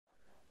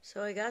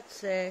So I got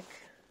sick.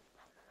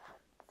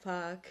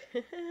 Fuck.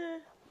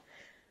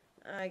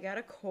 I got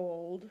a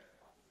cold.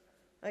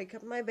 I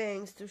cut my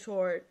bangs too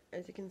short,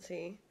 as you can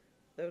see.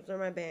 Those are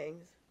my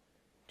bangs.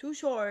 Too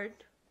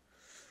short.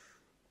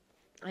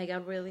 I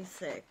got really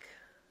sick.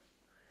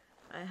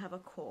 I have a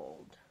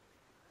cold.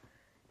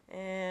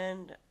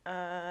 And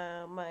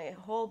my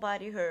whole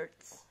body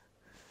hurts.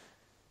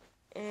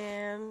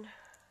 And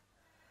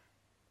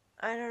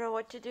I don't know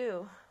what to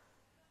do.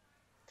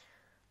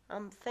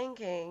 I'm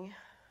thinking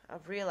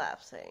of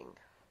relapsing,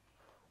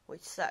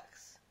 which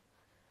sucks,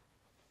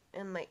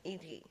 in my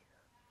ED.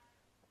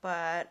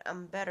 But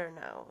I'm better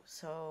now,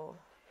 so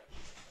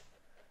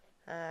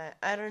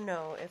I don't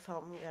know if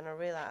I'm gonna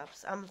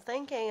relapse. I'm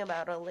thinking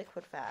about a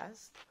liquid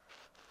fast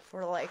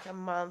for like a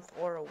month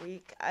or a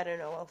week. I don't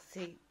know, I'll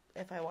see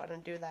if I want to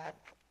do that.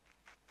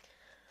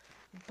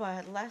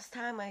 But last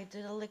time I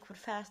did a liquid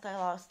fast, I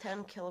lost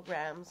 10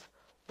 kilograms,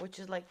 which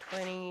is like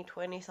 20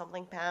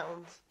 something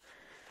pounds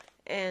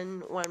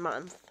in 1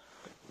 month.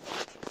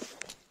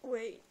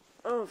 Wait,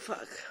 oh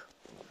fuck,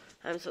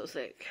 I'm so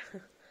sick.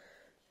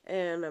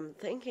 And I'm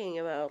thinking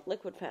about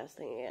liquid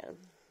fasting again,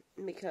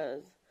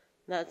 because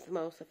that's the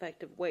most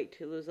effective way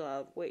to lose a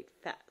lot of weight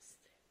fast.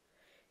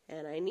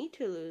 And I need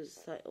to lose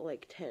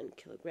like 10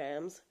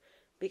 kilograms,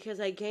 because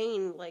I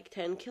gained like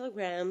 10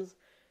 kilograms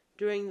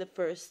during the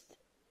first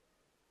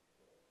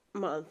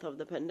month of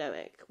the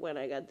pandemic, when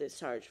I got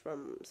discharged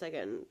from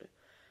second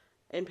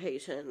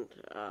inpatient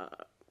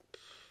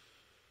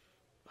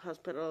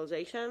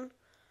hospitalization,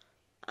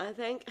 I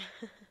think.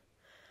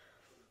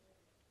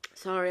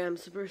 Sorry, I'm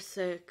super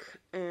sick,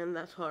 and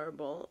that's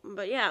horrible.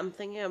 But yeah, I'm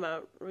thinking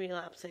about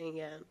relapsing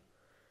again.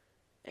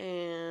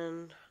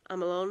 And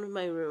I'm alone in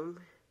my room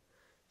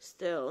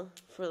still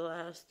for the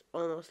last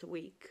almost a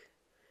week.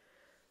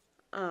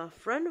 A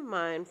friend of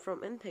mine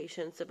from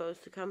inpatient is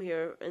supposed to come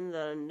here in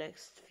the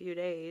next few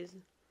days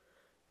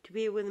to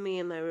be with me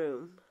in my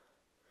room.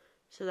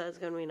 So that's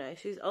gonna be nice.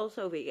 She's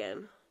also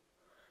vegan.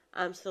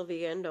 I'm still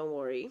vegan, don't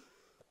worry.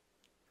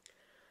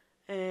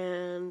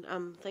 And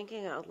I'm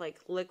thinking of like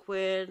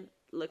liquid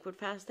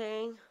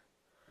fasting.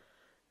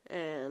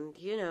 And,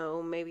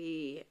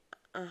 maybe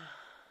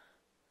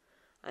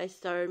I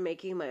started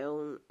making my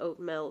own oat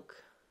milk.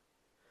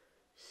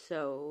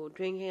 So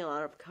drinking a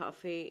lot of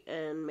coffee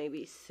and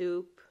maybe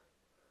soup.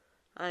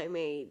 I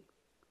made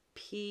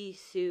pea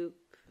soup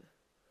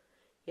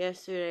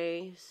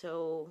yesterday,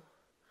 so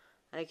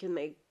I can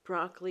make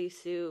broccoli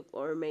soup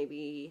or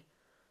maybe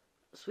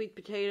sweet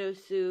potato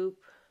soup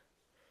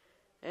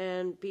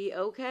and be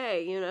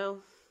okay,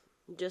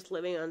 just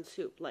living on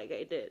soup like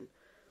I did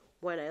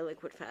when I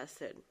liquid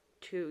fasted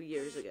 2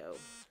 years ago.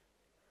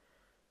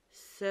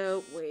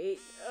 So, wait,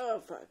 oh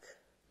fuck.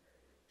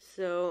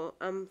 So,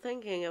 I'm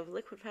thinking of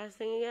liquid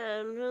fasting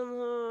again.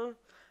 Oh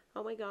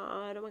my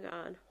god.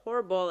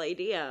 Horrible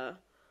idea.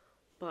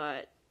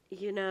 But,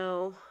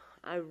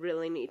 I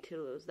really need to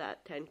lose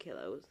that 10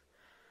 kilos.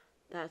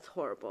 That's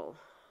horrible.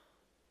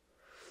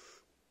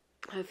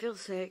 I feel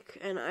sick,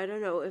 and I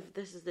don't know if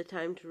this is the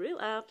time to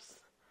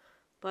relapse,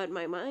 but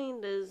my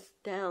mind is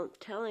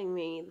telling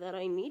me that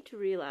I need to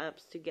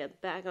relapse to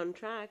get back on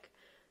track,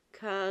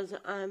 'cause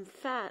I'm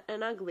fat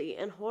and ugly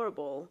and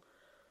horrible,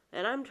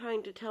 and I'm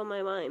trying to tell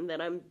my mind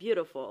that I'm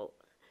beautiful,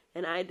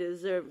 and I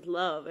deserve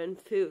love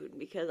and food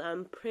because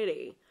I'm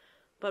pretty.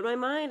 But my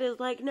mind is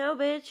like, no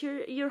bitch,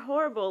 you're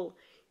horrible,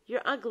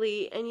 you're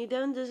ugly, and you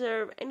don't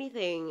deserve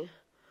anything.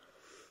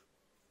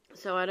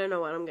 So I don't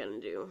know what I'm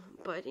gonna do,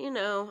 but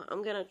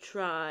I'm gonna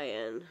try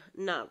and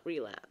not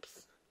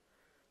relapse.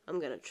 I'm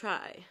gonna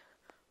try,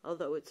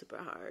 although it's super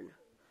hard.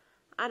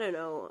 I don't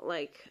know,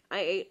 like,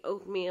 I ate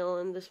oatmeal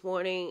in this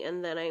morning,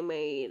 and then I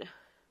made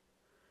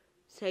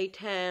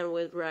seitan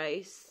with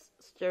rice,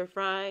 stir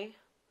fry,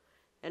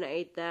 and I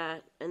ate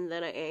that, and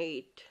then I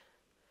ate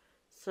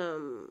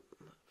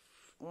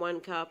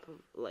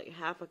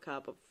half a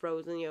cup of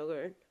frozen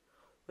yogurt,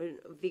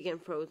 vegan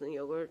frozen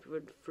yogurt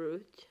with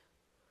fruit.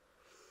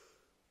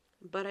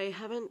 But I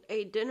haven't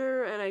ate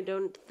dinner, and I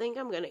don't think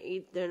I'm gonna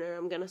eat dinner.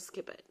 I'm gonna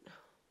skip it.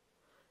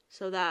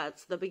 So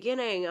that's the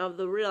beginning of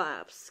the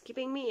relapse.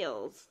 Skipping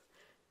meals.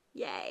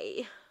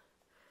 Yay.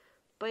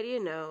 But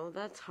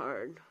that's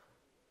hard.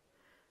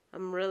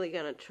 I'm really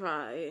gonna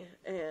try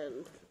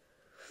and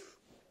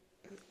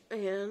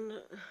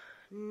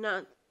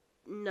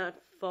not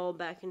fall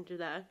back into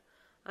that.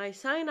 I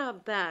signed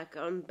up back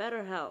on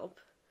BetterHelp,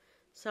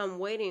 so I'm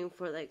waiting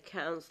for the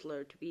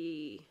counselor to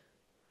be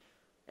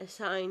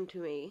assigned to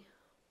me.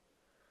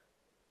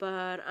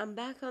 But I'm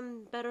back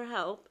on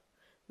BetterHelp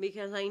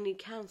because I need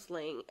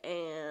counseling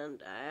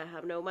and I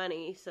have no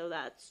money, so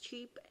that's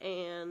cheap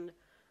and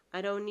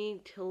I don't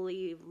need to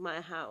leave my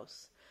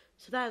house.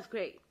 So that's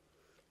great.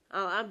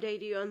 I'll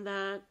update you on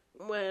that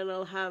when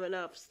I'll have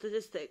enough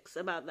statistics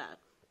about that.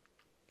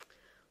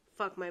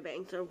 Fuck, my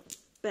bangs are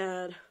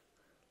bad.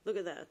 Look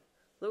at that.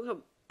 Look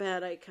how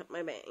bad I cut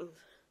my bangs.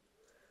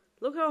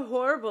 Look how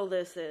horrible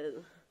this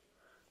is.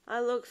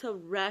 I look so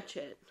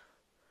ratchet.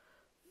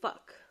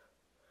 Fuck.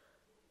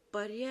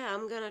 But yeah,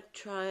 I'm gonna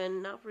try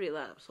and not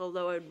relapse.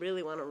 Although I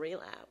really want to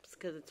relapse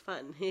because it's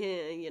fun.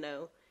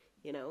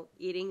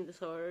 Eating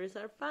disorders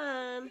are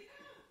fun.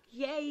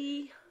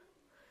 Yay!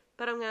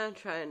 But I'm gonna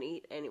try and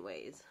eat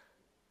anyways.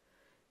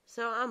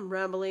 So I'm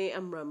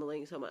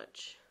rumbling so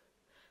much.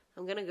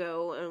 I'm gonna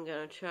go and I'm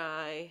gonna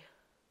try.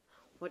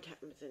 What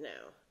time is it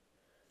now?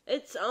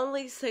 It's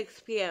only 6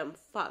 p.m.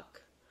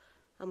 Fuck.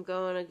 I'm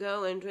gonna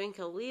go and drink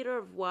a liter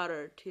of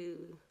water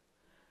to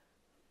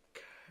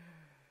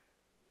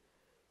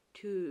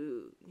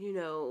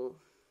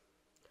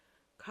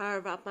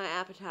carve up my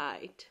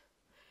appetite.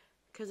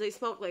 Because I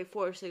smoke like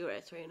 4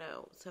 cigarettes right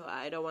now, so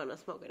I don't want to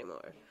smoke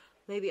anymore.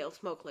 Maybe I'll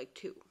smoke like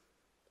 2.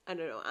 I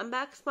don't know. I'm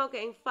back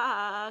smoking.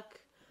 Fuck.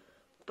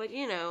 But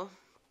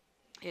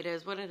it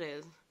is what it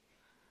is.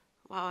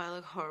 Wow, I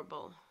look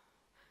horrible.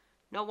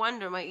 No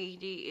wonder my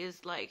ED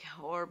is like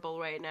horrible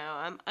right now.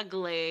 I'm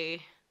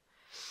ugly.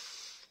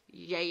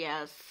 Yeah,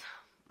 yes.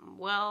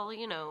 Well,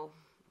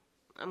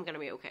 I'm gonna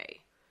be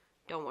okay.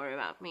 Don't worry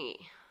about me.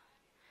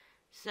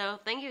 So,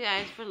 thank you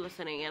guys for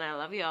listening, and I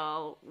love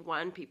y'all.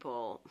 1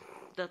 people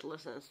that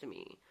listens to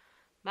me.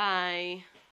 Bye.